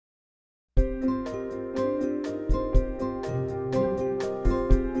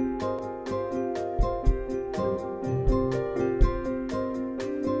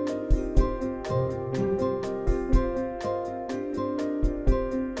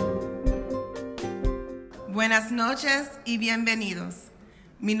Buenas noches y bienvenidos.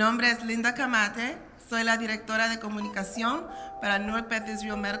 Mi nombre es Linda Camate. Soy la directora de comunicación para Newark Beth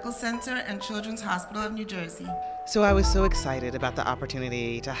Israel Medical Center and Children's Hospital of New Jersey. So I was so excited about the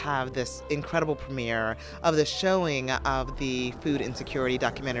opportunity to have this incredible premiere of the showing of the food insecurity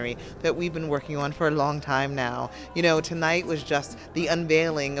documentary that we've been working on for a long time now. You know, tonight was just the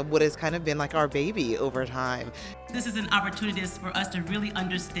unveiling of what has kind of been like our baby over time. This is an opportunity for us to really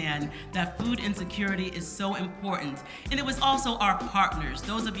understand that food insecurity is so important. And it was also our partners,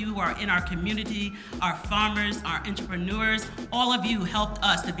 those of you who are in our community, our farmers, our entrepreneurs, all of you helped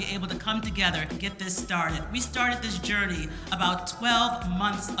us to be able to come together to get this started. We started this journey about 12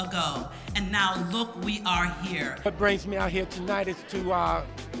 months ago, and now look, we are here. What brings me out here tonight is to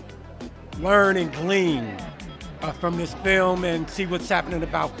learn and glean from this film and see what's happening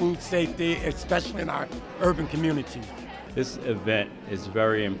about food safety, especially in our urban communities. This event is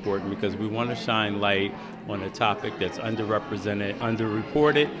very important because we want to shine light on a topic that's underrepresented,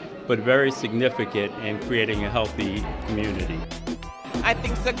 underreported, but very significant in creating a healthy community. I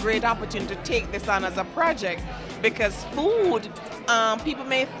think it's a great opportunity to take this on as a project because food, people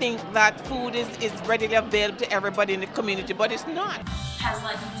may think that food is readily available to everybody in the community, but it's not. Has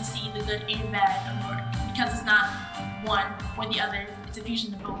led you to see the good and bad of Newark because it's not one or the other, it's a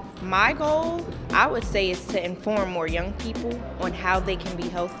fusion of both. My goal, I would say, is to inform more young people on how they can be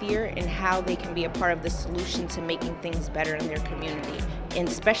healthier and how they can be a part of the solution to making things better in their community, and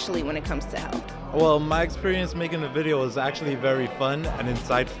especially when it comes to health. Well, my experience making the video was actually very fun and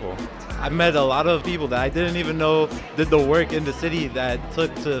insightful. I met a lot of people that I didn't even know did the work in the city that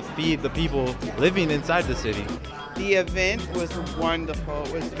took to feed the people living inside the city. The event was wonderful.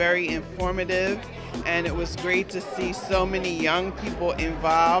 It was very informative, and it was great to see so many young people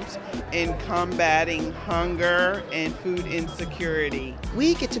involved in combating hunger and food insecurity.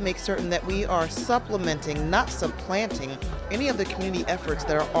 We get to make certain that we are supplementing, not supplanting, any of the community efforts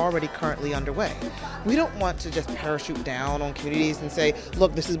that are already currently underway. We don't want to just parachute down on communities and say,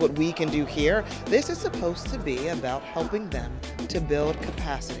 look, this is what we can do here. This is supposed to be about helping them to build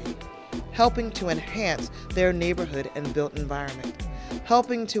capacity, helping to enhance their neighborhood and built environment,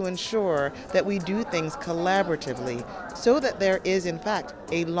 helping to ensure that we do things collaboratively so that there is, in fact,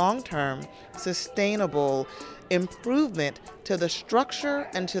 a long-term, sustainable improvement to the structure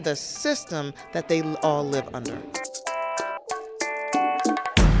and to the system that they all live under.